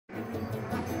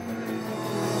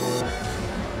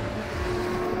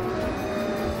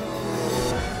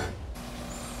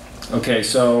Okay,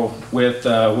 so with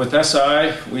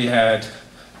SI, we had,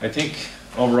 I think,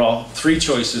 overall 3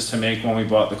 choices to make when we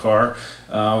bought the car.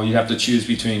 You have to choose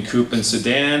between coupe and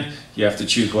sedan. You have to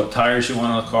choose what tires you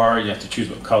want on the car. You have to choose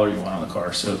what color you want on the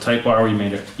car. So Type R, we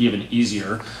made it even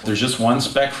easier. There's just one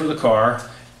spec for the car,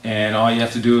 and all you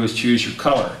have to do is choose your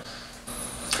color.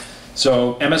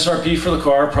 So MSRP for the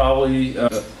car, probably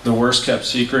the worst kept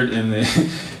secret in the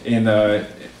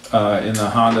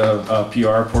Honda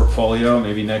PR portfolio,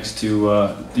 maybe next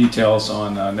to details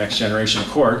on next generation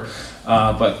Accord.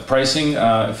 But pricing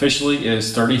officially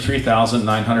is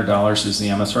 $33,900 is the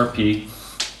MSRP.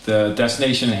 The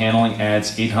destination and handling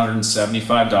adds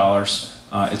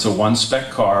 $875. It's a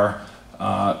 1-spec car.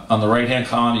 On the right-hand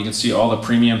column, you can see all the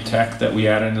premium tech that we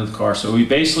added into the car. So we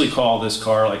basically call this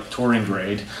car like touring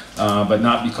grade, but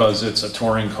not because it's a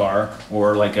touring car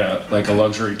or like a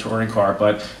luxury touring car,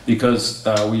 but because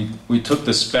we took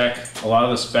the spec. A lot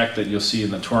of the spec that you'll see in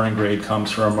the touring grade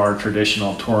comes from our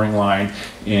traditional touring line,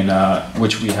 in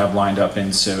which we have lined up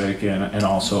in Civic and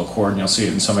also Accord, and you'll see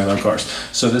it in some of the other cars.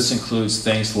 So this includes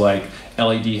things like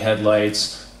LED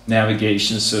headlights,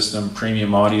 navigation system,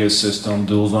 premium audio system,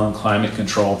 dual zone climate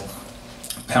control.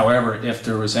 However, if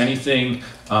there was anything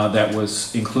that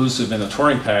was inclusive in the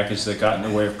touring package that got in the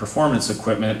way of performance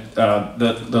equipment,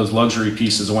 those luxury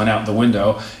pieces went out the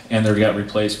window and they got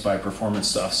replaced by performance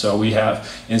stuff. So we have,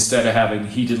 instead of having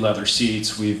heated leather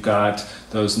seats, we've got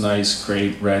those nice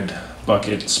great red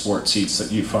bucket sport seats that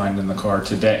you find in the car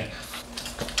today.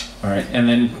 All right, and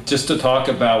then just to talk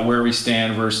about where we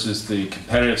stand versus the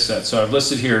competitive set. So I've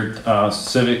listed here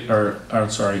Subaru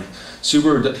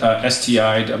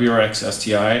STI, WRX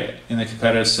STI in the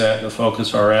competitive set, the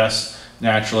Focus RS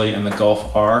naturally, and the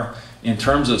Golf R. In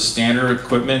terms of standard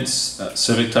equipment,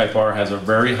 Civic Type R has a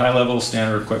very high level of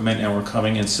standard equipment, and we're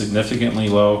coming in significantly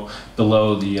below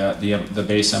the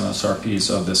base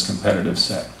MSRPs of this competitive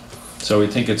set. So we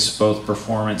think it's both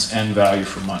performance and value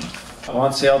for money.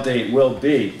 On sale date will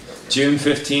be June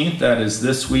 15th, that is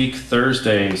this week,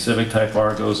 Thursday. Civic Type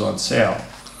R goes on sale.